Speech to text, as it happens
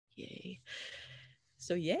everybody.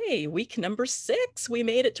 So yay, week number 6. We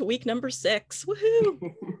made it to week number 6. Woohoo!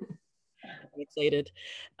 I'm excited.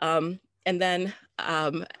 And then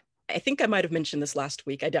I think I might have mentioned this last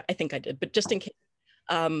week. I think I did, but just in case,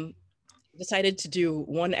 decided to do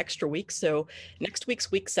one extra week. So next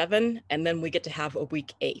week's week 7, and then we get to have a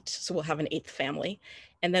week 8. So we'll have an 8th family.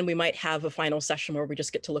 And then we might have a final session where we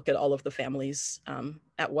just get to look at all of the families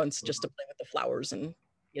at once, just to play with the flowers and,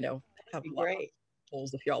 you know, have a lot of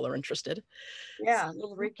polls if y'all are interested. Yeah, a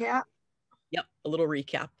little recap. Yep, a little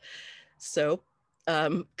recap. So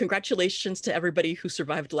congratulations to everybody who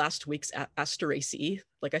survived last week's Apiaceae.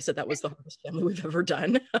 Like I said, that was the hardest family we've ever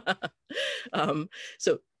done.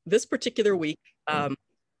 So this particular week,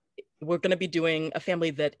 we're going to be doing a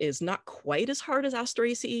family that is not quite as hard as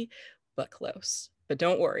Apiaceae, but close. But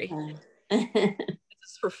don't worry. This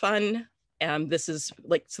is for fun. This is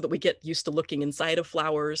like so that we get used to looking inside of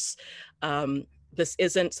flowers. This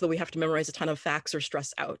isn't so that we have to memorize a ton of facts or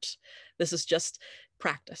stress out. This is just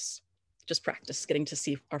practice. Just practice getting to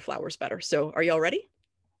see our flowers better. So are y'all ready?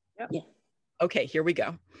 Yep. Yeah. Okay, here we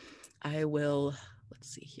go. I will, let's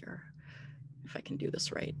see here if I can do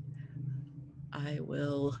this right. I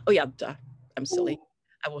will, oh yeah, duh, I'm silly.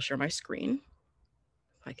 I will share my screen.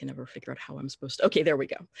 If I can ever figure out how I'm supposed to, okay, there we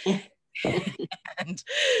go. And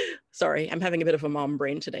sorry, I'm having a bit of a mom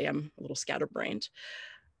brain today. I'm a little scatterbrained.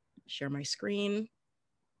 Share my screen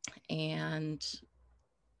and,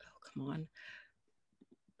 oh, come on.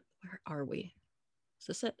 Where are we? Is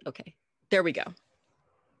this it? Okay, there we go.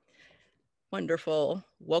 Wonderful.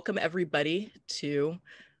 Welcome everybody to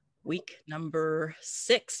week number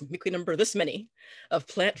 6, week number this many of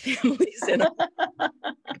plant families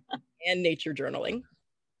and nature journaling.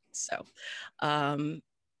 So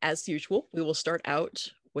as usual, we will start out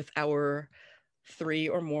with our 3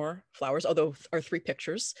 or more flowers, although our 3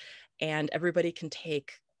 pictures, and everybody can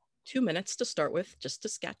take 2 minutes to start with just to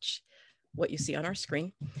sketch what you see on our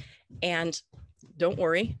screen. And don't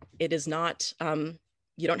worry, it is not,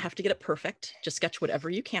 you don't have to get it perfect, just sketch whatever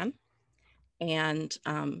you can. And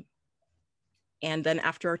then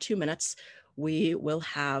after our 2 minutes, we will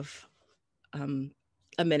have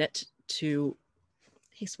a minute to,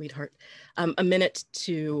 hey sweetheart, a minute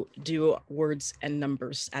to do words and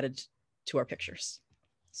numbers added to our pictures.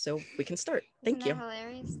 So we can start. Thank you.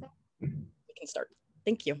 Hilarious. We can start.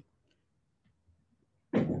 Thank you.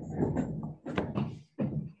 I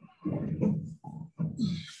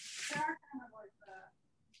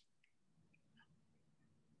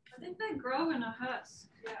think they grow in a husk.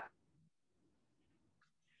 Yeah.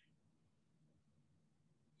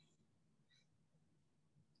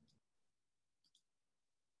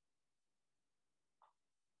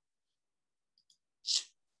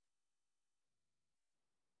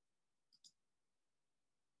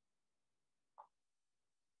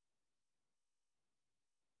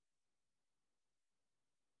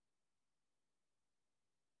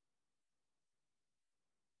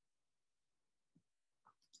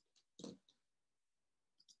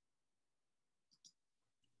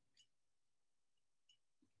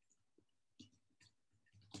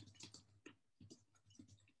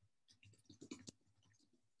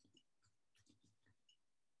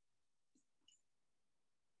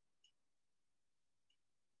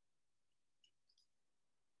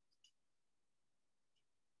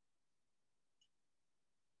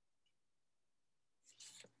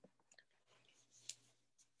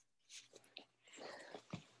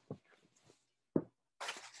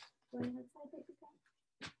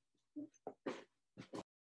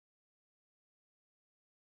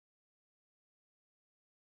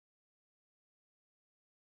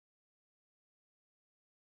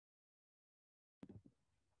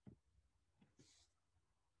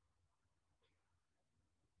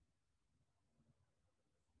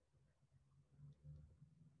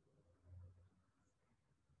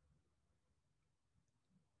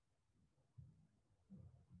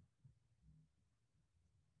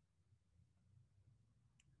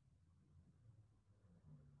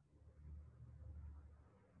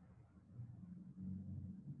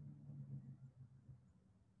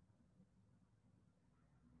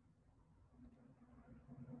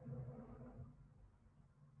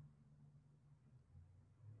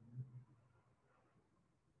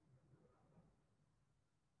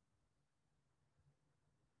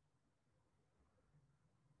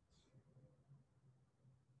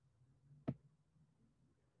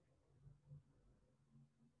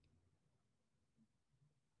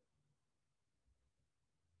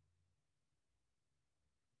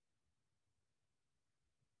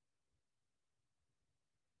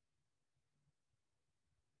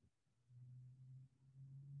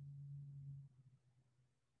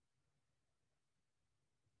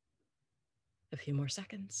 A few more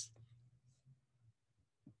seconds.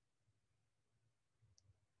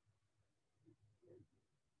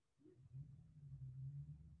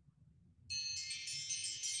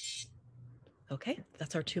 Okay,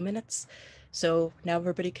 that's our 2 minutes. So now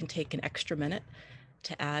everybody can take an extra minute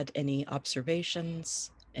to add any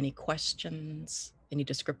observations, any questions, any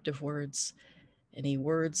descriptive words, any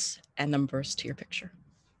words and numbers to your picture.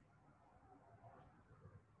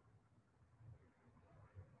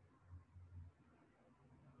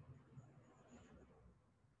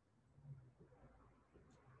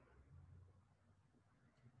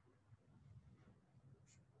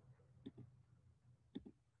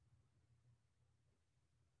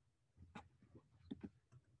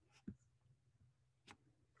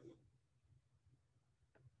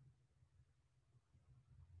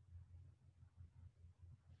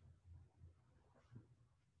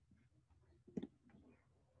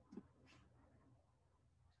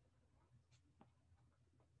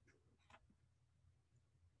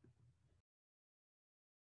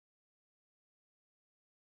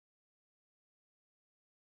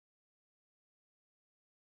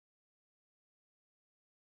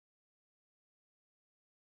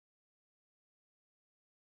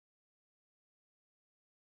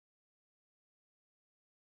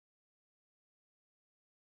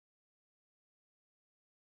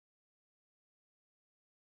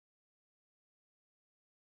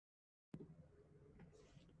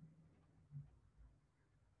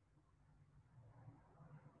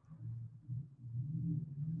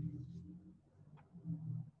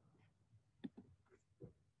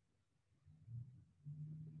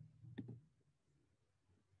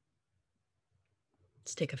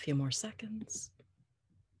 Let's take a few more seconds.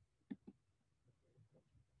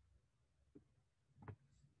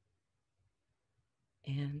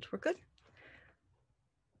 And we're good.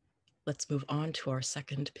 Let's move on to our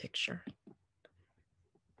second picture.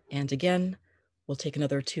 And again, we'll take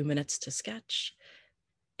another 2 minutes to sketch.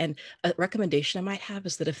 And a recommendation I might have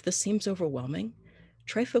is that if this seems overwhelming,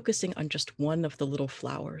 try focusing on just one of the little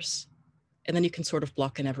flowers, and then you can sort of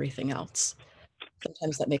block in everything else.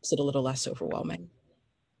 Sometimes that makes it a little less overwhelming.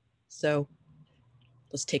 So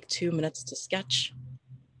let's take 2 minutes to sketch.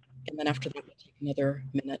 And then after that, we'll take another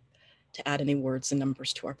minute to add any words and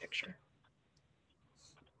numbers to our picture.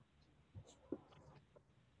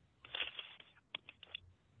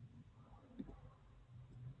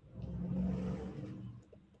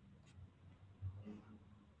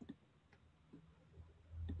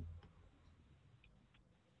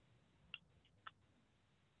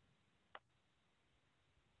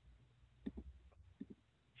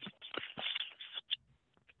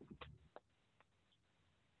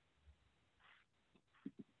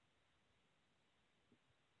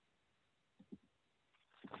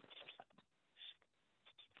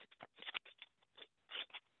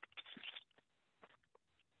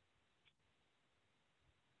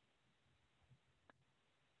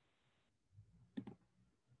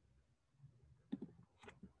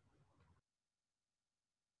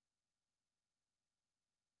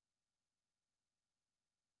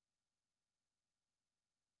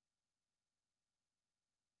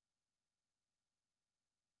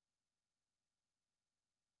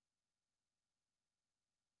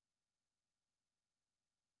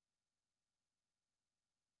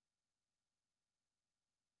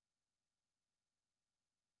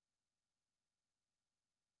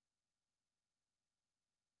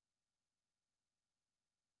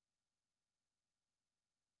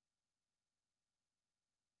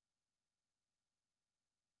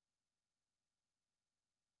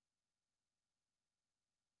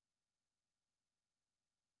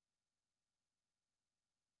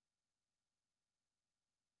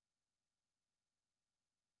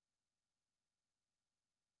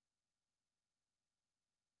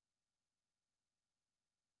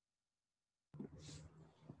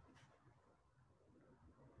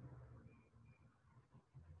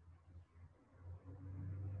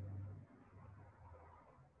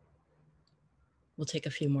 We'll take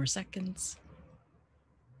a few more seconds.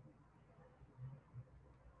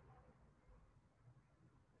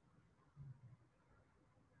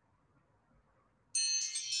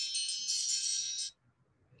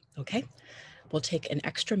 Okay, we'll take an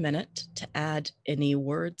extra minute to add any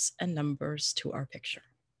words and numbers to our picture.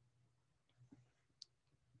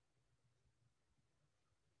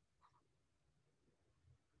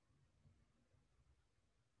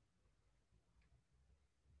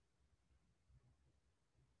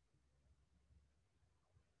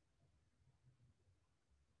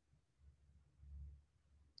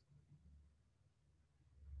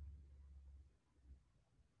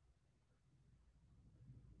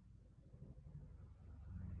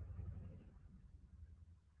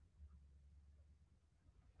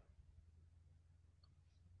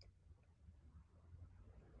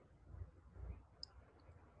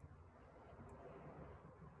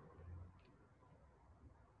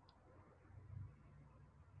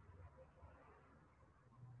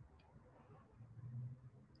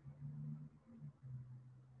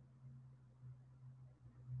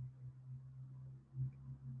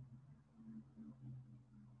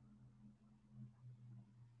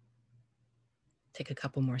 Take a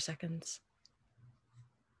couple more seconds.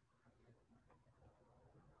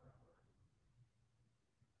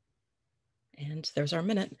 And there's our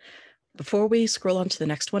minute. Before we scroll on to the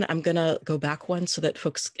next one, I'm gonna go back one so that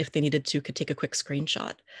folks, if they needed to, could take a quick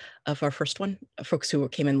screenshot of our first one, folks who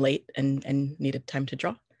came in late and needed time to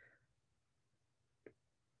draw.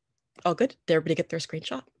 All good? Did everybody get their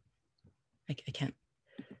screenshot? I can't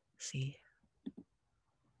see.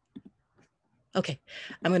 Okay,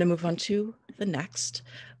 I'm gonna move on to the next.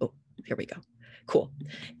 Oh, here we go. Cool.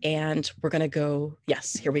 And we're gonna go,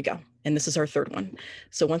 yes, here we go. And this is our third one.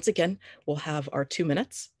 So once again, we'll have our 2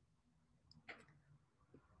 minutes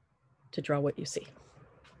to draw what you see.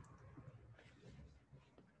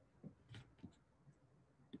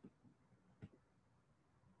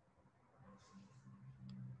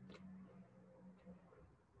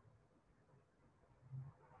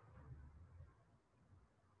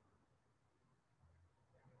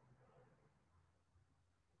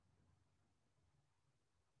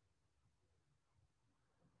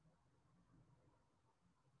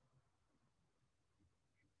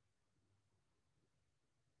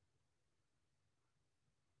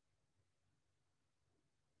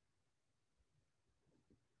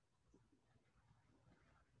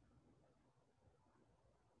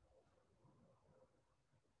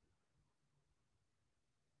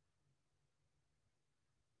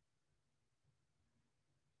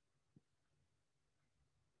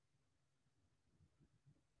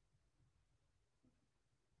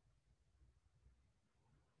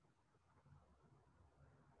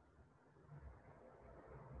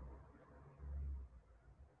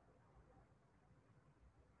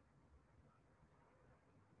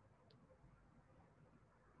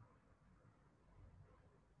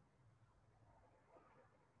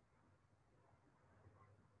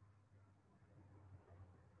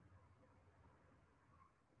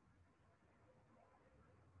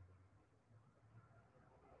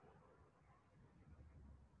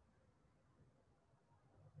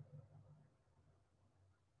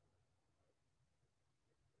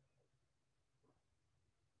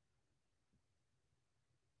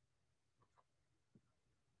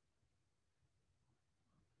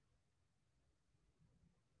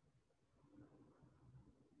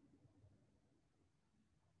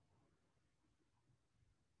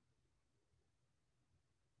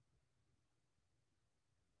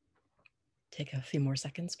 Take a few more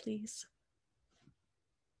seconds, please.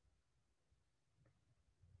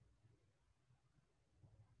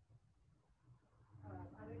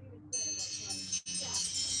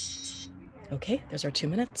 Okay, there's our 2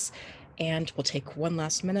 minutes. And we'll take one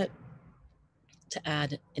last minute to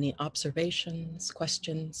add any observations,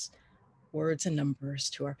 questions, words and numbers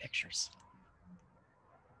to our pictures.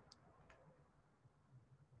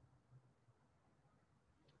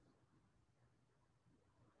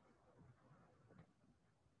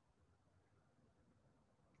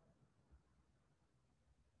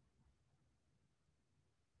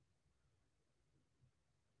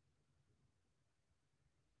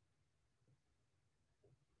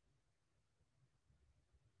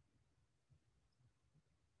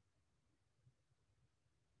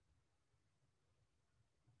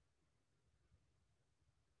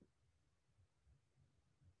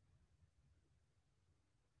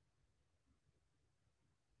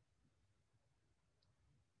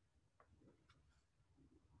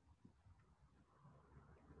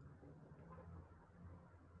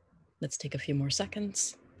 Let's take a few more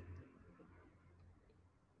seconds.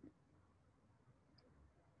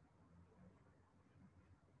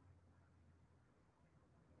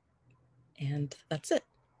 And that's it.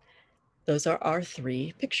 Those are our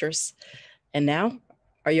 3 pictures. And now,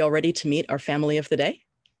 are you all ready to meet our family of the day?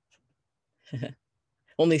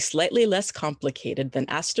 Only slightly less complicated than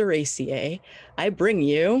Asteraceae, I bring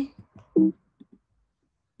you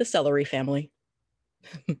the celery family.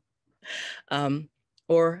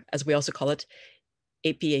 Or as we also call it,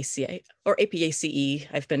 Apiaceae or Apiaceae.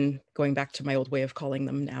 I've been going back to my old way of calling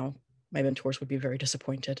them now. My mentors would be very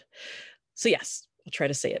disappointed. So yes, I'll try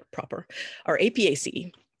to say it proper. Our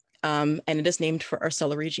Apiaceae, and it is named for our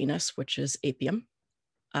celery genus, which is Apium.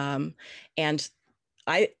 And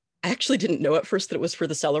I actually didn't know at first that it was for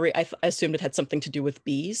the celery. I assumed it had something to do with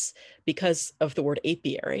bees because of the word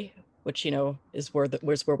apiary, which, you know, is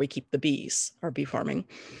where we keep the bees, our bee farming.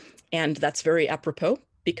 And that's very apropos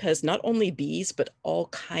because not only bees, but all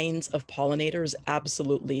kinds of pollinators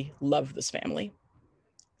absolutely love this family.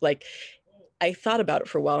 Like, I thought about it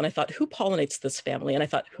for a while and I thought, who pollinates this family? And I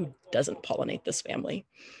thought, who doesn't pollinate this family?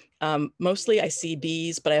 Mostly I see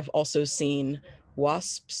bees, but I've also seen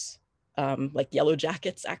wasps, like yellow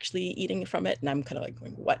jackets actually eating from it. And I'm kind of like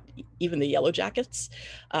going, what? Even the yellow jackets?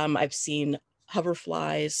 I've seen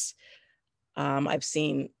hoverflies. I've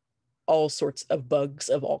seen all sorts of bugs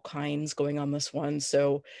of all kinds going on this one.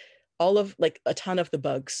 So all of like a ton of the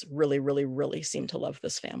bugs really, really, really seem to love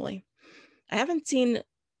this family. I haven't seen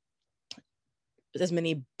as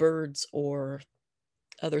many birds or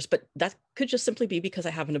others, but that could just simply be because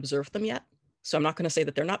I haven't observed them yet. So I'm not going to say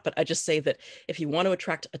that they're not, but I just say that if you want to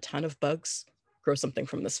attract a ton of bugs, grow something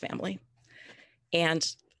from this family. And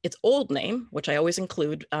its old name, which I always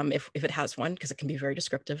include if it has one, because it can be very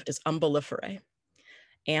descriptive, is Umbelliferae.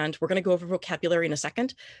 And we're going to go over vocabulary in a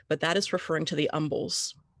second, but that is referring to the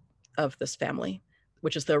umbels of this family,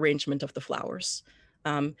 which is the arrangement of the flowers.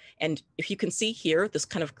 And if you can see here, this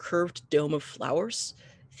kind of curved dome of flowers,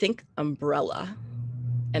 think umbrella.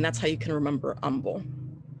 And that's how you can remember umbel.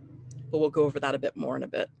 But we'll go over that a bit more in a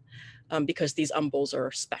bit because these umbels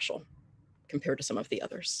are special compared to some of the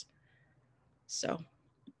others. So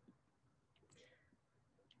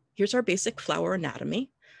here's our basic flower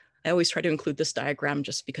anatomy. I always try to include this diagram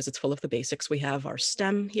just because it's full of the basics. We have our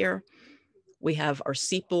stem here. We have our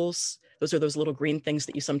sepals. Those are those little green things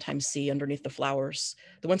that you sometimes see underneath the flowers.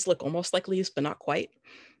 The ones that look almost like leaves, but not quite.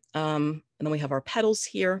 And then we have our petals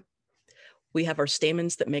here. We have our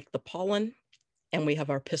stamens that make the pollen, and we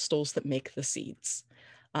have our pistils that make the seeds.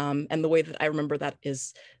 And the way that I remember that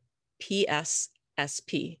is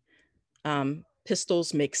PSSP.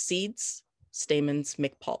 Pistils make seeds, stamens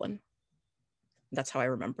make pollen. That's how I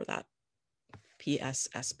remember that,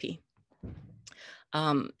 PSSP.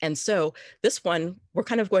 And so this one, we're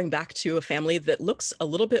kind of going back to a family that looks a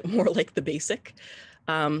little bit more like the basic.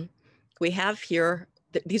 We have here,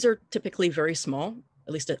 these are typically very small,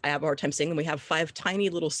 at least I have a hard time seeing them. We have 5 tiny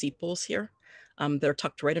little sepals here that are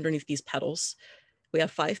tucked right underneath these petals. We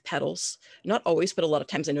have 5 petals, not always, but a lot of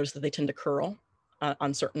times I notice that they tend to curl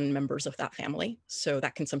on certain members of that family. So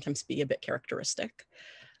that can sometimes be a bit characteristic.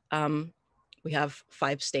 We have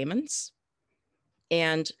 5 stamens.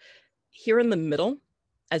 And here in the middle,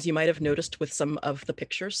 as you might have noticed with some of the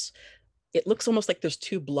pictures, it looks almost like there's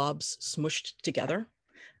 2 blobs smushed together.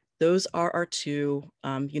 Those are our 2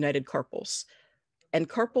 united carpels. And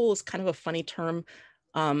carpel is kind of a funny term,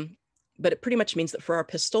 but it pretty much means that for our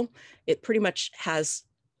pistil, it pretty much has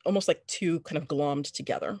almost like 2 kind of glommed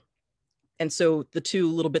together. And so the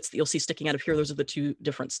 2 little bits that you'll see sticking out of here, those are the 2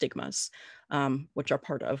 different stigmas, which are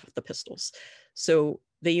part of the pistils. So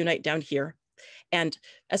they unite down here. And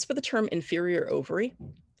as for the term inferior ovary,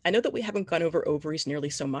 I know that we haven't gone over ovaries nearly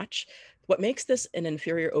so much. What makes this an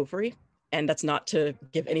inferior ovary, and that's not to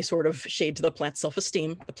give any sort of shade to the plant's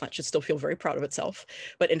self-esteem, the plant should still feel very proud of itself,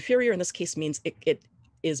 but inferior in this case means it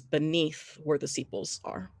is beneath where the sepals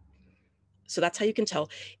are. So that's how you can tell.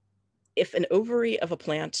 If an ovary of a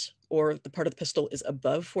plant or the part of the pistil is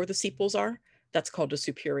above where the sepals are, that's called a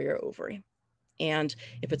superior ovary. And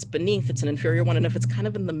if it's beneath, it's an inferior one. And if it's kind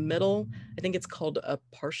of in the middle, I think it's called a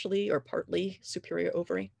partially or partly superior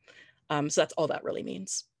ovary. So that's all that really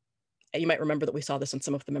means. You might remember that we saw this in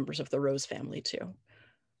some of the members of the rose family too.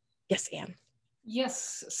 Yes, Anne.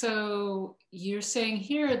 Yes, so you're saying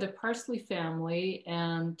here the parsley family,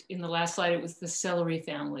 and in the last slide it was the celery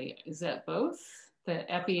family. Is that both? The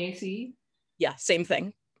Apiaceae? Yeah, same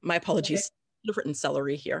thing. My apologies. Okay. I've written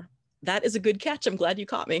celery here. That is a good catch. I'm glad you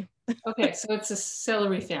caught me. Okay, so it's a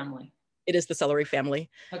celery family. It is the celery family.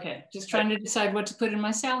 Okay, just trying to decide what to put in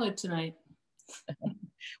my salad tonight.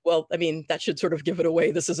 Well, I mean, that should sort of give it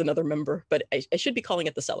away. This is another member, but I should be calling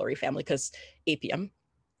it the celery family because apium.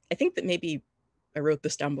 I think that maybe I wrote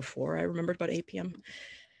this down before I remembered about apium.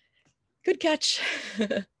 Good catch.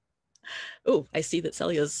 Oh, I see that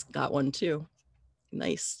Celia's got one too.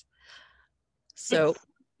 Nice. So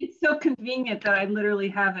it's so convenient that I literally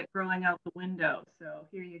have it growing out the window. So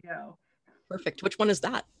here you go. Perfect. Which one is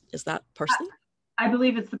that? Is that parsley? I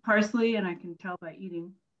believe it's the parsley, and I can tell by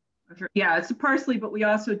eating. Yeah, it's the parsley, but we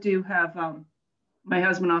also do have, my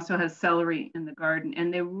husband also has celery in the garden,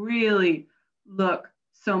 and they really look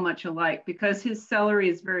so much alike because his celery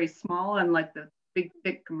is very small, unlike the big,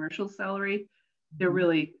 thick commercial celery. They're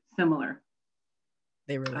really similar.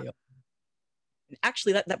 They really are.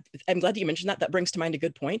 Actually, that I'm glad you mentioned that. That brings to mind a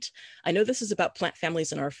good point. I know this is about plant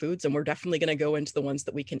families in our foods, and we're definitely going to go into the ones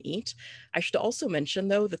that we can eat. I should also mention,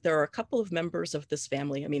 though, that there are a couple of members of this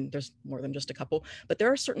family. I mean, there's more than just a couple, but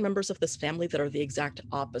there are certain members of this family that are the exact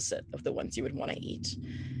opposite of the ones you would want to eat.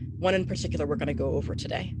 One in particular we're going to go over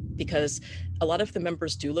today because a lot of the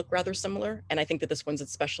members do look rather similar, and I think that this one's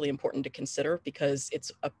especially important to consider because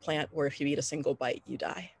it's a plant where if you eat a single bite, you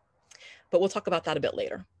die. But we'll talk about that a bit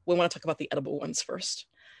later. We want to talk about the edible ones first.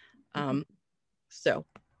 So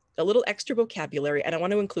a little extra vocabulary, and I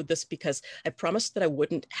want to include this because I promised that I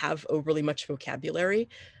wouldn't have overly much vocabulary,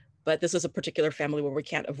 but this is a particular family where we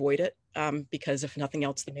can't avoid it, because if nothing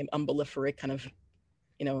else, the name Umbelliferae kind of,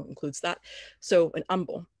 includes that. So an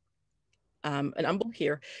umbel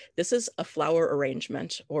here, this is a flower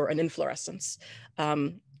arrangement or an inflorescence,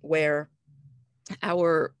 where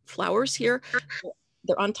our flowers here,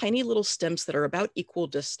 they're on tiny little stems that are about equal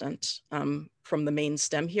distant from the main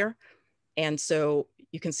stem here. And so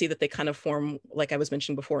you can see that they kind of form, like I was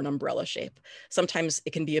mentioning before, an umbrella shape. Sometimes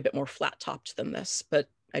it can be a bit more flat topped than this, but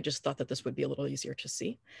I just thought that this would be a little easier to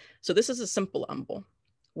see. So this is a simple umbel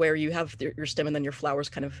where you have your stem and then your flowers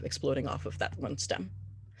kind of exploding off of that one stem.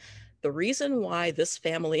 The reason why this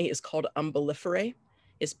family is called Umbelliferae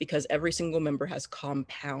is because every single member has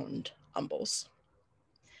compound umbels.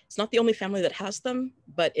 It's not the only family that has them,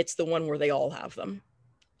 but it's the one where they all have them.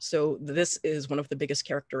 So this is one of the biggest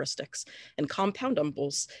characteristics. And compound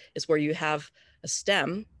umbels is where you have a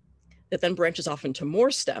stem that then branches off into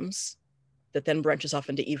more stems, that then branches off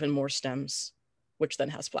into even more stems, which then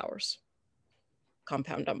has flowers.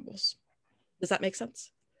 Compound umbels. Does that make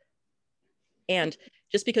sense? And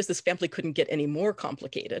just because this family couldn't get any more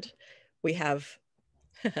complicated, we have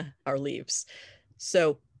our leaves.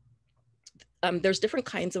 So there's different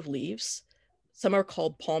kinds of leaves. Some are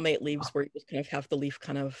called palmate leaves, where you just kind of have the leaf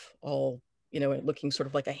kind of all, looking sort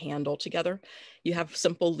of like a hand all together. You have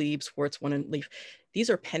simple leaves where it's one leaf. These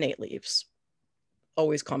are pinnate leaves,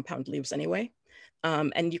 always compound leaves anyway.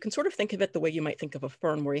 And you can sort of think of it the way you might think of a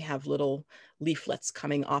fern, where you have little leaflets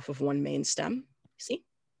coming off of one main stem. See?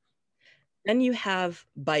 Then you have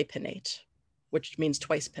bipinnate, which means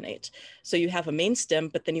twice pinnate. So you have a main stem,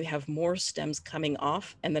 but then you have more stems coming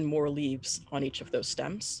off and then more leaves on each of those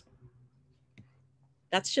stems.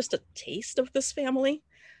 That's just a taste of this family,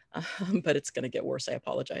 but it's going to get worse. I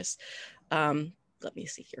apologize. Let me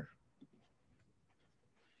see here.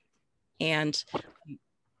 And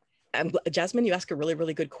Jasmine, you ask a really,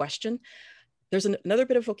 really good question. There's another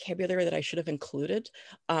bit of vocabulary that I should have included.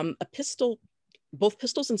 A pistil, both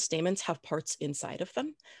pistils and stamens have parts inside of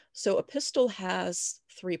them. So a pistil has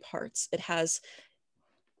 3 parts. It has,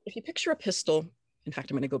 if you picture a pistil, in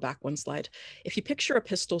fact, I'm going to go back one slide. If you picture a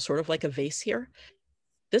pistil sort of like a vase here,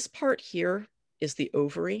 this part here is the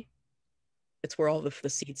ovary. It's where all of the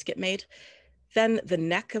seeds get made. Then the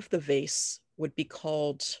neck of the vase would be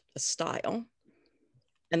called a style.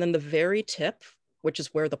 And then the very tip, which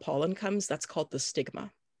is where the pollen comes, that's called the stigma.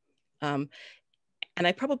 And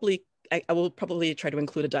I will probably try to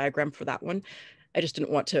include a diagram for that one. I just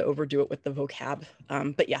didn't want to overdo it with the vocab.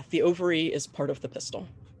 But yeah, the ovary is part of the pistil.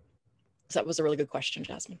 So that was a really good question,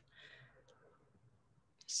 Jasmine.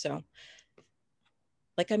 So,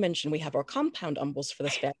 like I mentioned, we have our compound umbels for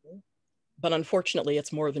this family, but unfortunately,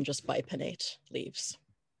 it's more than just bipinnate leaves.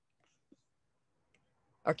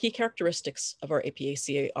 Our key characteristics of our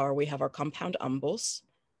Apiaceae are we have our compound umbels.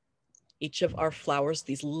 Each of our flowers,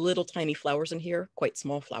 these little tiny flowers in here, quite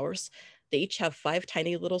small flowers, they each have 5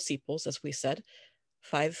 tiny little sepals, as we said,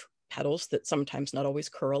 5 petals that sometimes not always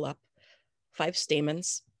curl up, 5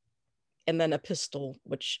 stamens, and then a pistil,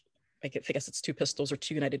 which I guess it's 2 pistils or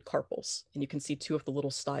 2 united carpels. And you can see 2 of the little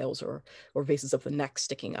styles or vases of the neck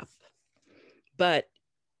sticking up. But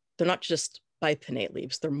they're not just bipinnate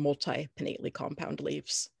leaves, they're multipinnately compound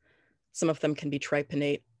leaves. Some of them can be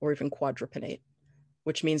tripinnate or even quadrupinnate,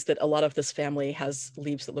 which means that a lot of this family has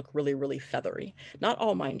leaves that look really, really feathery. Not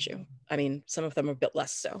all, mind you. I mean, some of them are a bit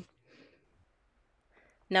less so.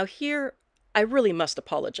 Now here, I really must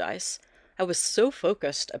apologize. I was so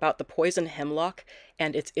focused about the poison hemlock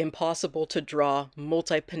and its impossible to draw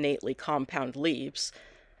multipinnately compound leaves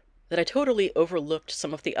that I totally overlooked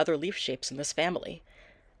some of the other leaf shapes in this family.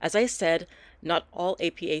 As I said, not all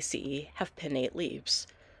Apiaceae have pinnate leaves.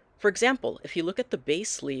 For example, if you look at the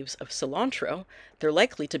base leaves of cilantro, they're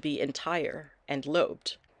likely to be entire and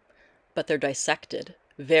lobed. But they're dissected,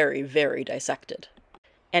 very, very dissected.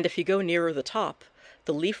 And if you go nearer the top,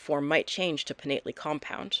 the leaf form might change to pinnately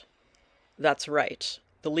compound. That's right,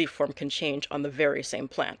 the leaf form can change on the very same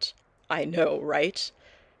plant. I know, right?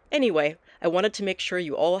 Anyway, I wanted to make sure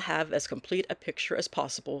you all have as complete a picture as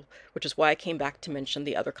possible, which is why I came back to mention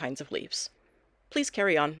the other kinds of leaves. Please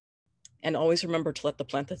carry on. And always remember to let the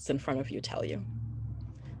plant that's in front of you tell you.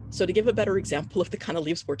 So to give a better example of the kind of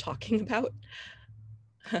leaves we're talking about,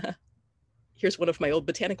 here's one of my old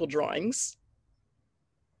botanical drawings.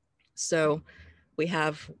 So we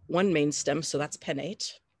have one main stem, so that's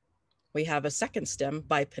pinnate. We have a second stem,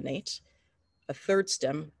 bipinnate, a third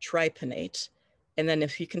stem, tripinnate, and then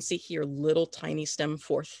if you can see here, little tiny stem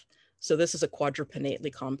fourth. So this is a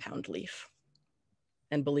quadrupinnately compound leaf.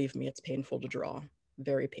 And believe me, it's painful to draw.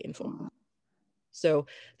 very painful. So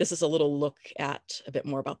this is a little look at a bit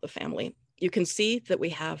more about the family. You can see that we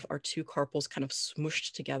have our two carpels kind of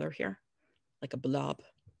smooshed together here, like a blob.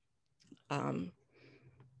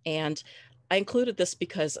 And I included this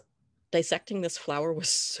because dissecting this flower was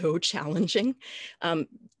so challenging.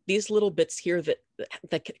 These little bits here that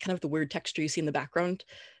kind of the weird texture you see in the background,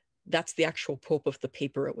 that's the actual pulp of the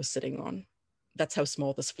paper it was sitting on. That's how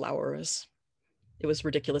small this flower is. It was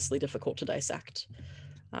ridiculously difficult to dissect.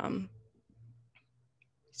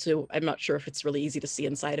 So I'm not sure if it's really easy to see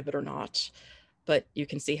inside of it or not, but you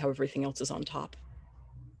can see how everything else is on top.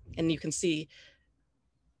 And you can see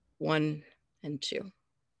 1 and 2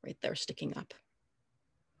 right there sticking up,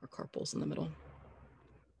 or carpels in the middle.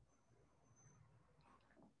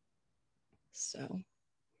 So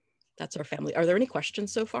that's our family. Are there any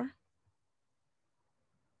questions so far?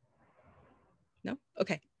 No?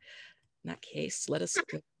 Okay. In that case, let us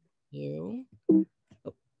go to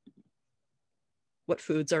what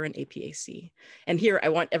foods are in Apiaceae. And here I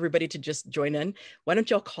want everybody to just join in. Why don't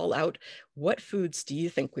y'all call out, what foods do you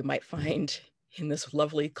think we might find in this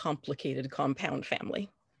lovely, complicated compound family?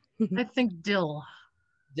 I think dill.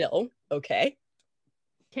 Dill, okay.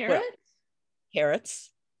 Carrots?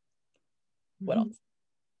 Carrots. What else?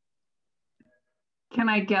 Can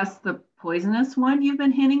I guess the poisonous one you've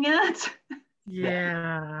been hinting at?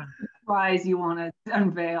 Yeah. Surprise you want to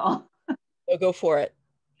unveil. So go for it.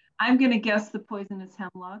 I'm going to guess the poisonous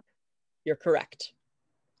hemlock. You're correct.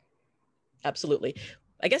 Absolutely.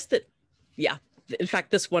 I guess that, yeah. In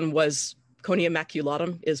fact, this one was Conia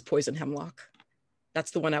maculatum is poison hemlock.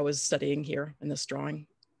 That's the one I was studying here in this drawing.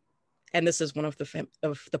 And this is one of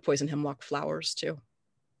the poison hemlock flowers too,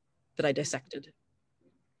 that I dissected.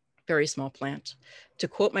 Very small plant. To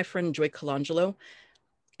quote my friend Joy Colangelo,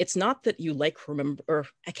 it's not that you remember, or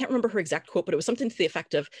I can't remember her exact quote, but it was something to the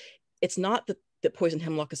effect of, it's not that poison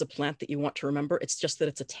hemlock is a plant that you want to remember, it's just that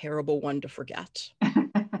it's a terrible one to forget.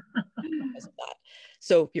 Because of that.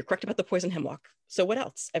 So you're correct about the poison hemlock. So what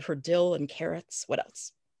else? I've heard dill and carrots. What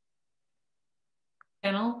else?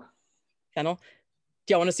 Fennel. Fennel.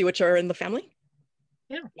 Do y'all want to see which are in the family?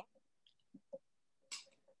 Yeah.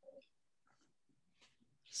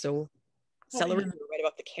 So celery, we were right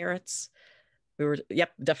about the carrots. We were,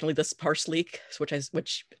 yep, definitely this parsley,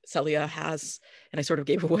 which Celia has, and I sort of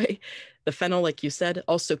gave away. The fennel, like you said,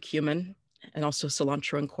 also cumin, and also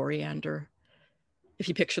cilantro and coriander. If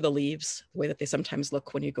you picture the leaves, the way that they sometimes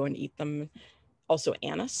look when you go and eat them. Also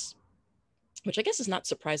anise, which I guess is not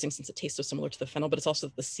surprising since it tastes so similar to the fennel, but it's also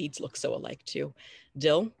that the seeds look so alike too.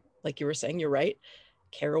 Dill, like you were saying, you're right.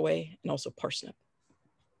 Caraway, and also parsnip.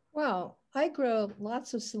 Wow, I grow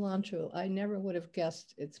lots of cilantro. I never would have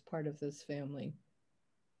guessed it's part of this family.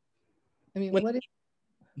 I mean, what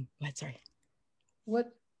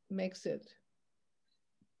makes it?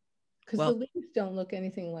 Because the leaves don't look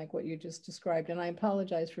anything like what you just described. And I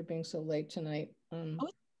apologize for being so late tonight.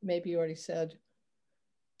 Maybe you already said.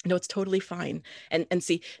 No, it's totally fine. And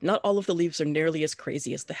see, not all of the leaves are nearly as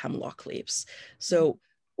crazy as the hemlock leaves. So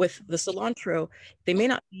with the cilantro, they may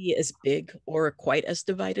not be as big or quite as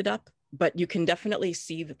divided up, but you can definitely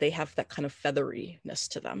see that they have that kind of featheriness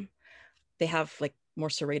to them. They have like more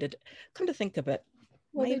serrated, come to think of it.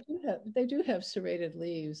 Well, they do have serrated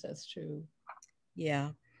leaves, that's true. Yeah.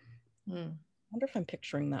 I wonder if I'm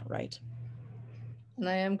picturing that right. And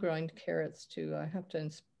I am growing carrots too. I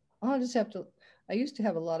used to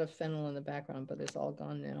have a lot of fennel in the background, but it's all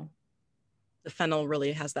gone now. The fennel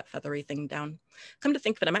really has that feathery thing down. Come to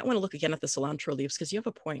think of it, I might want to look again at the cilantro leaves because you have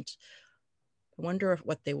a point. I wonder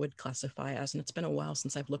what they would classify as, and it's been a while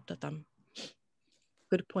since I've looked at them.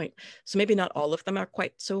 Good point. So maybe not all of them are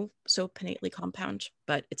quite so pinnately compound,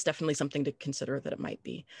 but it's definitely something to consider that it might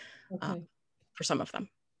be for some of them.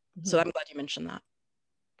 So I'm glad you mentioned that.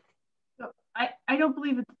 So I don't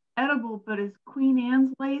believe it's edible, but is Queen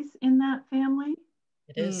Anne's lace in that family?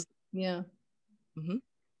 It is. Yeah.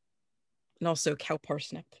 And also cow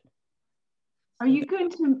parsnip. Are you going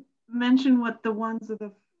to mention what the ones of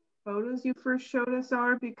the photos you first showed us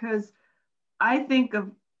are? Because I think of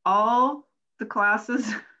all the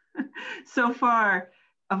classes so far,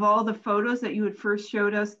 of all the photos that you had first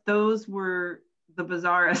showed us, those were the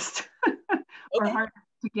bizarrest or hardest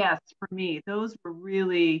to guess for me. Those were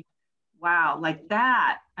really, wow, like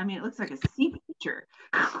that. I mean, it looks like a sea creature.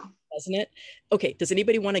 Doesn't it? Okay, does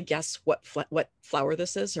anybody want to guess what flower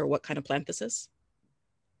this is or what kind of plant this is?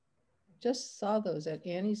 Just saw those at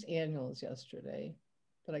Annie's annuals yesterday,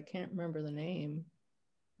 but I can't remember the name.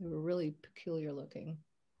 They were really peculiar looking.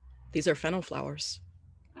 These are fennel flowers.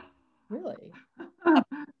 Really?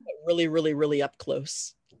 Really, really, really up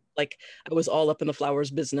close. Like I was all up in the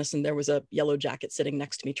flowers business and there was a yellow jacket sitting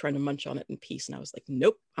next to me trying to munch on it in peace. And I was like,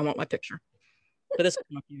 nope, I want my picture. But this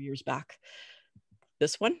was a few years back.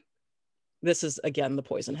 This one, this is again, the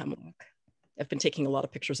poison hemlock. I've been taking a lot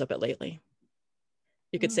of pictures of it lately.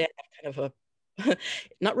 You could say I have kind of a,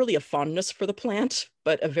 not really a fondness for the plant,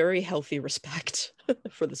 but a very healthy respect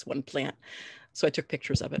for this one plant. So I took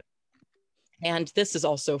pictures of it. And this is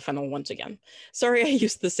also fennel once again. Sorry, I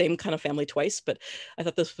used the same kind of family twice, but I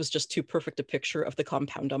thought this was just too perfect a picture of the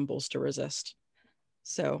compound umbels to resist.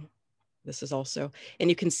 So this is also, and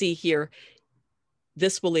you can see here,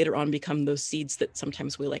 this will later on become those seeds that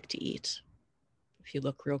sometimes we like to eat. If you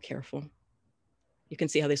look real careful, you can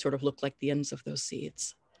see how they sort of look like the ends of those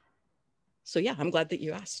seeds. So yeah, I'm glad that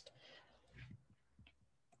you asked.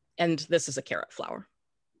 And this is a carrot flower,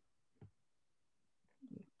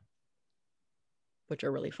 which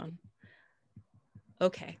are really fun.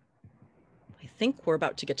 Okay, I think we're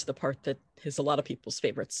about to get to the part that is a lot of people's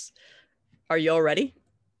favorites. Are you all ready?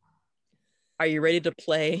 Are you ready to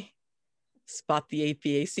play Spot the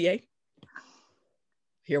Apiaceae?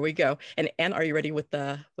 Here we go. And Anne, are you ready with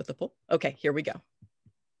the poll? Okay, here we go.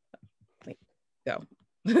 Wait, go.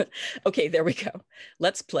 Okay, there we go.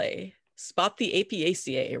 Let's play Spot the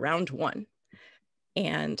Apiaceae round 1.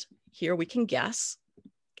 And here we can guess.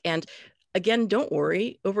 And again, don't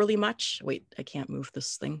worry overly much. Wait, I can't move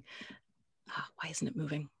this thing. Why isn't it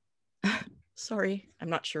moving? Sorry, I'm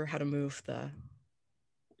not sure how to move the,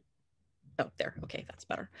 oh, there, okay, that's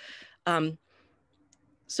better.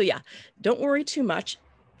 So yeah, don't worry too much,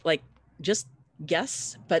 like just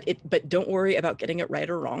guess, but don't worry about getting it right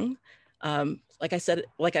or wrong. Like I said,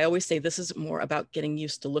 like I always say, this is more about getting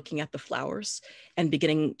used to looking at the flowers and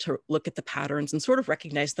beginning to look at the patterns and sort of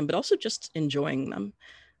recognize them, but also just enjoying them.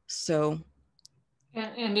 So.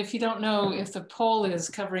 And if you don't know if the pole is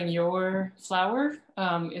covering your flower,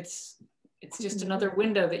 it's just another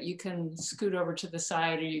window that you can scoot over to the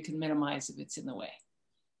side or you can minimize if it's in the way.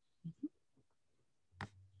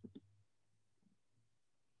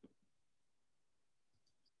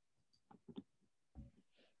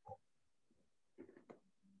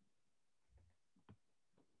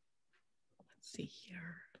 Let's see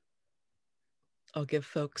here. I'll give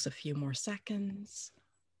folks a few more seconds.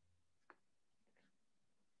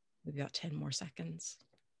 We've got 10 more seconds.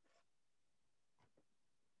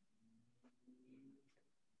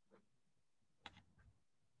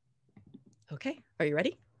 Okay, are you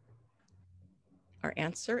ready? Our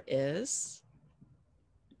answer is,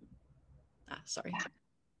 sorry.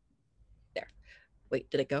 There.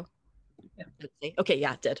 Wait, did it go? Yeah. Did it say? Okay,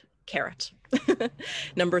 yeah, it did. Carrot.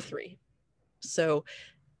 Number 3. So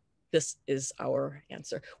this is our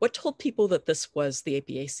answer. What told people that this was the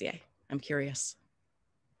Apiaceae? I'm curious.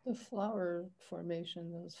 The flower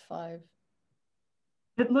formation, those 5.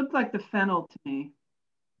 It looked like the fennel to me,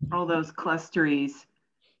 all those clusteries.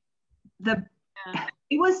 It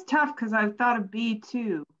was tough because I thought of B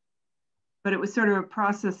too, but it was sort of a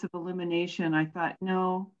process of elimination. I thought,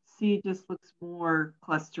 no, C just looks more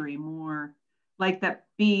clustery, more like that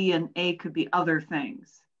B and A could be other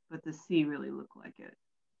things, but the C really looked like it.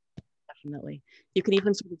 Definitely. You can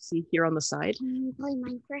even sort of see here on the side. Can you play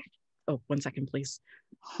Minecraft? Oh, 1 second, please.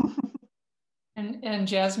 And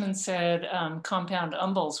Jasmine said compound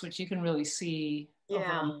umbels, which you can really see over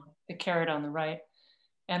on the carrot on the right.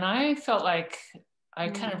 And I felt like I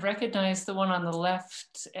kind of recognized the one on the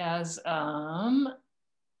left as,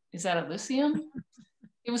 is that Elysium?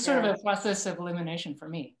 It was sort of a process of elimination for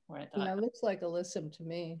me, where I thought. Yeah, it looks like Elysium to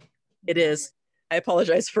me. It is. I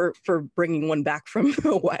apologize for bringing one back from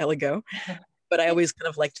a while ago, but I always kind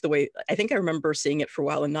of liked the way, I think I remember seeing it for a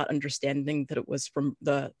while and not understanding that it was from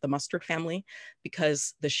the mustard family,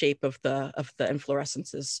 because the shape of the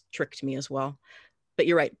inflorescences tricked me as well. But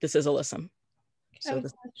you're right, this is Elysium. So I have a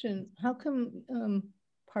question. How come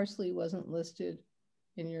parsley wasn't listed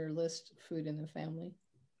in your list food in the family?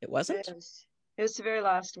 It wasn't? It was the very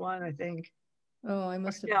last one, I think. Oh, I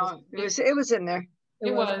must have. No, it was in there.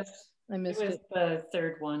 It was. I missed it. The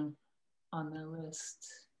 3rd one on the list.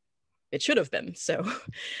 It should have been, so.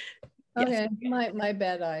 Okay, yes. my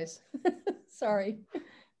bad eyes. Sorry.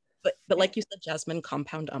 But like you said, Jasmine,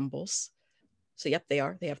 compound umbels. So yep, they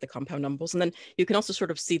are. They have the compound umbels. And then you can also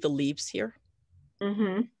sort of see the leaves here.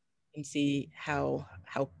 Mm-hmm. And see how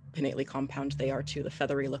pinnately compound they are too, the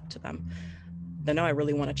feathery look to them. But now I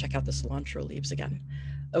really want to check out the cilantro leaves again.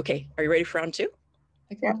 Okay, are you ready for round 2?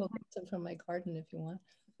 I can go get some from my garden if you want.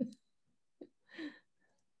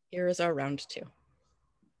 Here is our round 2.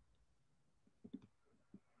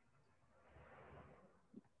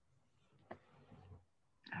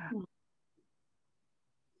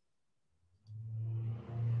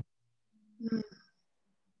 Not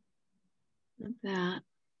that.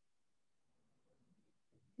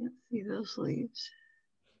 Can't see those leaves.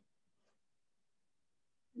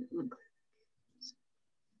 Look.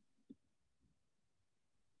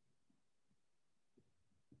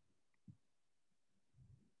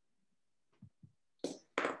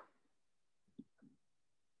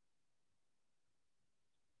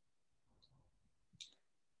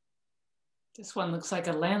 This one looks like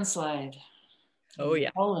a landslide. Oh yeah.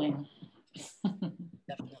 Rolling.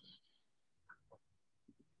 Definitely.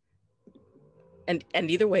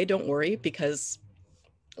 And either way, don't worry, because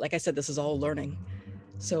like I said, this is all learning.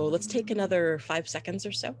 So let's take another 5 seconds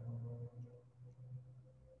or so.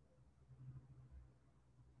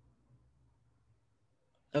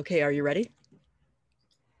 Okay, are you ready?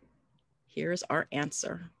 Here's our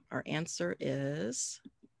answer. Our answer is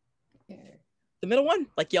the middle one,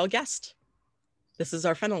 like y'all guessed. This is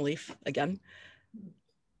our fennel leaf again. And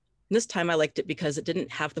this time I liked it because it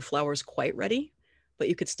didn't have the flowers quite ready, but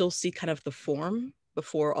you could still see kind of the form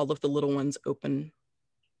before all of the little ones open,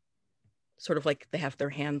 sort of like they have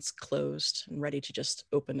their hands closed and ready to just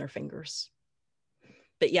open their fingers.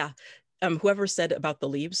 But yeah, whoever said about the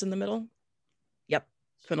leaves in the middle, yep,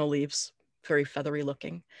 fennel leaves, very feathery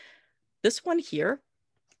looking. This one here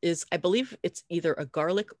is, I believe it's either a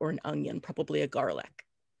garlic or an onion, probably a garlic.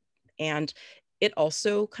 And it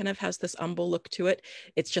also kind of has this umbel look to it.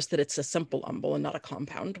 It's just that it's a simple umbel and not a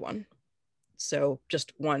compound one. So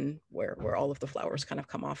just one where all of the flowers kind of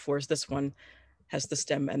come off, whereas this one has the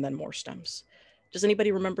stem and then more stems. Does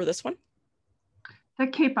anybody remember this one?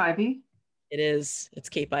 That Cape Ivy. It is. It's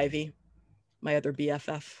Cape Ivy, my other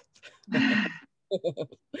BFF.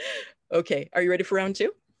 Okay, are you ready for round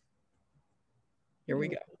 2? Here we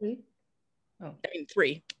go. Oh. I mean,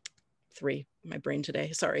 three. My brain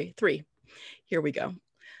today. Sorry, 3. Here we go.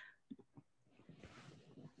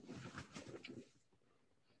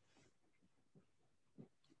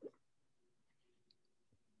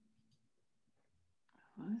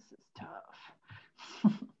 Well, this is tough.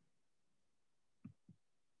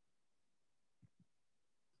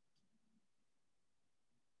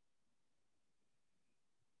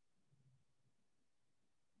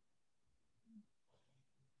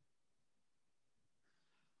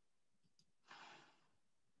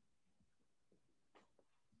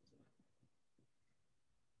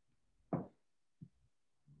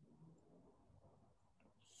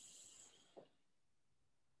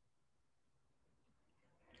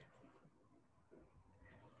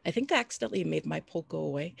 I think I accidentally made my poll go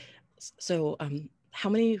away. So how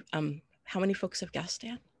many folks have guessed,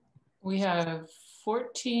 Dan? We have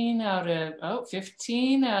 15 out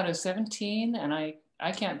of 17, and I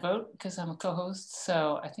can't vote because I'm a co-host.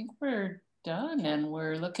 So I think we're done, and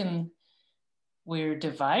we're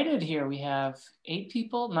divided here. We have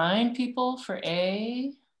 9 people for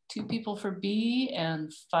A, 2 people for B,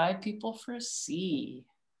 and 5 people for C.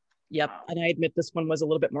 Yep, and I admit this one was a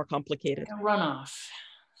little bit more complicated. Like a runoff.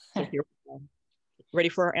 So here we go. Ready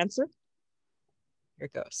for our answer? Here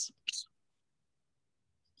it goes.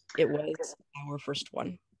 It was our first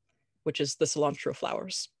one, which is the cilantro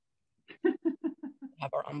flowers.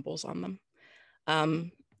 Have our umbels on them.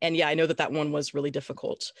 And yeah, I know that one was really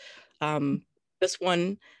difficult. This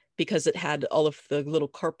one, because it had all of the little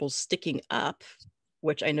carpels sticking up,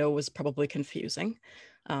 which I know was probably confusing.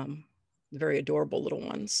 Very adorable little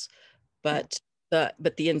ones, but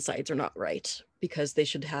the insides are not right, because they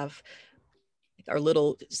should have our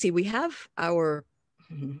little, see, we have our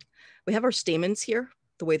stamens here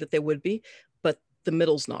the way that they would be, but the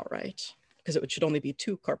middle's not right, because it should only be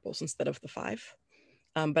 2 carpels instead of the 5.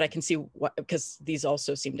 But I can see what, because these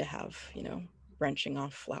also seem to have, branching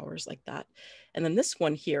off flowers like that. And then this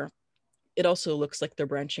one here, it also looks like they're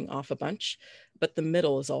branching off a bunch, but the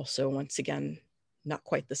middle is also, once again, not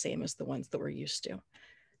quite the same as the ones that we're used to.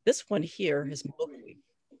 This one here is milkweed,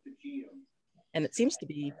 and it seems to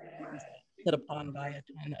be set upon by a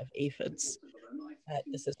ton of aphids.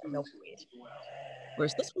 This is milkweed.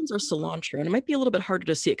 Whereas this one's our cilantro, and it might be a little bit harder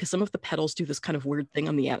to see it because some of the petals do this kind of weird thing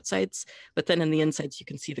on the outsides, but then in the insides you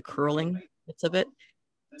can see the curling bits of it.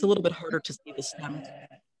 It's a little bit harder to see the stems,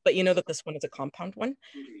 but you know that this one is a compound one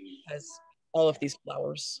because all of these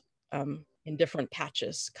flowers in different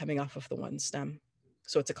patches coming off of the one stem.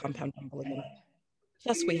 So it's a compound umbel again.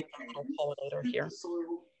 Plus we have a little pollinator here.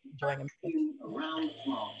 Enjoying him.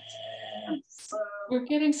 We're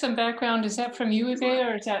getting some background. Is that from you, Eve,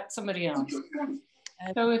 or is that somebody else?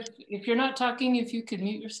 So if you're not talking, if you could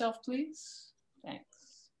mute yourself, please. Thanks.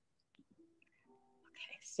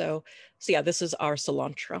 Okay, so yeah, this is our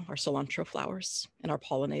cilantro flowers and our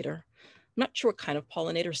pollinator. I'm not sure what kind of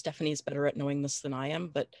pollinator. Stephanie's better at knowing this than I am,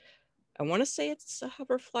 but I want to say it's a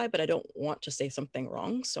hoverfly, but I don't want to say something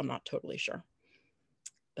wrong, so I'm not totally sure.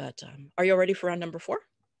 But are you all ready for round number 4?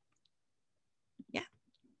 Yeah.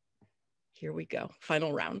 Here we go.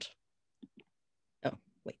 Final round. Oh,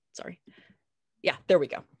 wait, sorry. Yeah, there we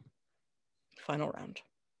go. Final round.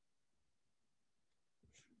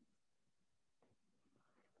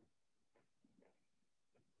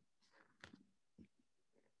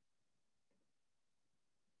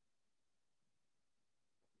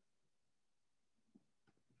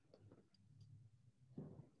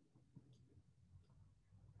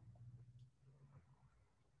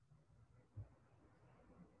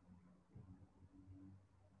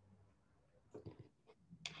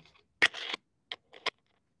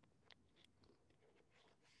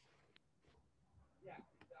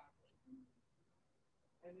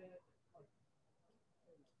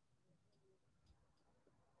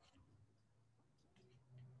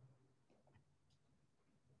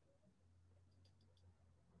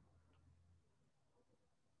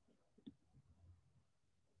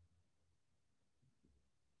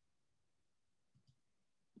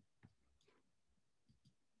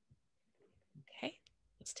 Okay,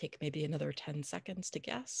 let's take maybe another 10 seconds to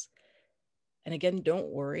guess. And again, don't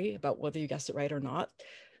worry about whether you guess it right or not.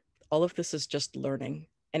 All of this is just learning.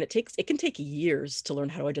 And it can take years to learn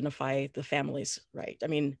how to identify the families right. I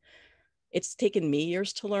mean, it's taken me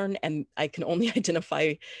years to learn, and I can only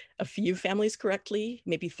identify a few families correctly,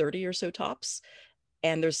 maybe 30 or so tops.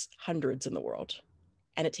 And there's hundreds in the world.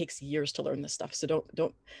 And it takes years to learn this stuff. So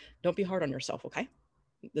don't be hard on yourself, okay?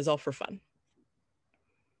 This is all for fun.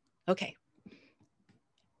 Okay.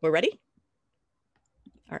 We're ready?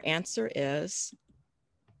 Our answer is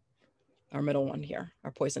our middle one here, our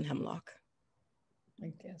poison hemlock.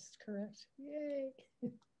 I guessed correct. Yay.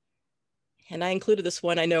 And I included this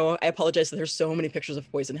one. I know, I apologize that there's so many pictures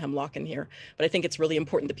of poison hemlock in here, but I think it's really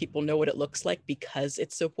important that people know what it looks like because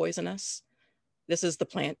it's so poisonous. This is the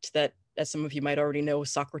plant that, as some of you might already know,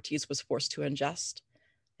 Socrates was forced to ingest,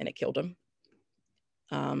 and it killed him.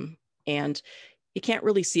 And you can't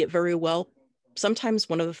really see it very well. Sometimes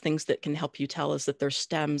one of the things that can help you tell is that their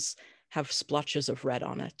stems have splotches of red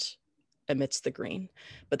on it amidst the green,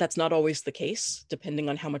 but that's not always the case depending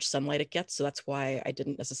on how much sunlight it gets. So that's why I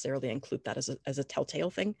didn't necessarily include that as a telltale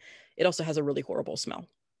thing. It also has a really horrible smell.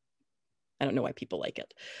 I don't know why people like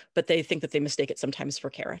it, but they think that they mistake it sometimes for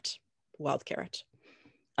carrot, wild carrot.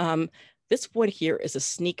 This one here is a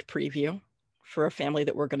sneak preview for a family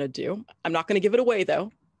that we're going to do. I'm not going to give it away though,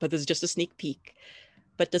 but this is just a sneak peek.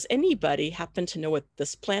 But does anybody happen to know what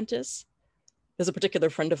this plant is? There's a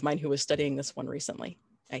particular friend of mine who was studying this one recently,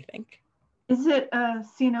 I think. Is it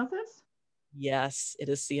Ceanothus? Yes, it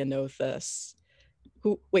is Ceanothus.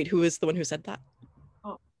 Who is the one who said that?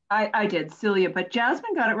 Oh, I did, Celia, but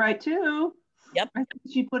Jasmine got it right too. Yep. I think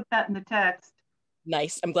she put that in the text.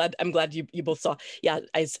 Nice. I'm glad you both saw. Yeah,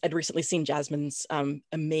 I'd recently seen Jasmine's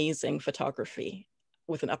amazing photography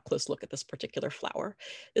with an up close look at this particular flower.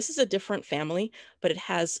 This is a different family, but it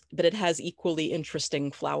has equally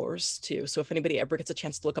interesting flowers too. So if anybody ever gets a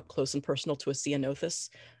chance to look up close and personal to a Ceanothus,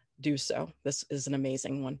 do so. This is an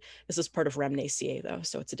amazing one. This is part of Rhamnaceae though,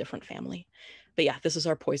 so it's a different family. But yeah, this is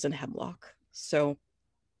our poison hemlock. So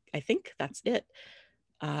I think that's it.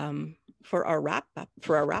 For our wrap up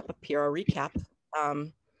here, our recap,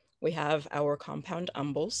 we have our compound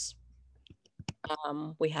umbels.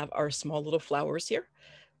 We have our small little flowers here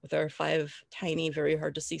with our 5 tiny, very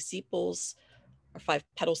hard to see sepals, our 5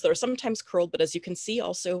 petals that are sometimes curled, but as you can see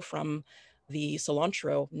also from the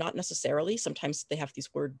cilantro, not necessarily. Sometimes they have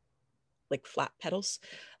these weird, like flat petals.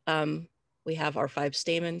 We have our 5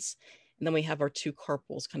 stamens, and then we have our 2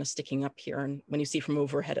 carpels kind of sticking up here. And when you see from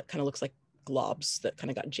overhead, it kind of looks like globs that kind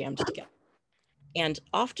of got jammed together. And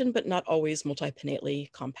often, but not always,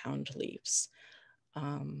 multipinnately compound leaves.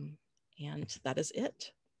 And that is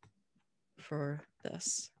it for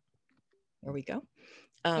this. There we go.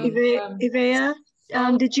 Ivea,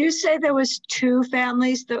 did you say there was 2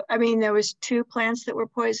 families? There was 2 plants that were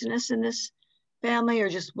poisonous in this family, or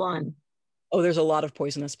just one? Oh, there's a lot of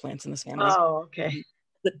poisonous plants in this family. Oh, okay.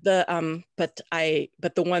 But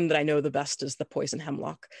the one that I know the best is the poison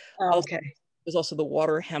hemlock. Oh, okay. There's also the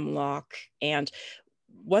water hemlock. And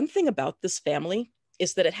one thing about this family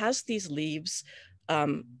is that it has these leaves,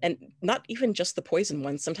 and not even just the poison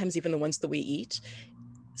ones, sometimes even the ones that we eat.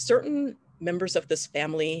 Certain members of this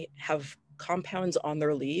family have compounds on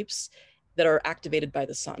their leaves that are activated by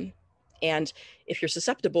the sun. And if you're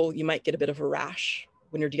susceptible, you might get a bit of a rash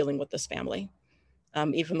when you're dealing with this family,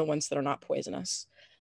 even the ones that are not poisonous.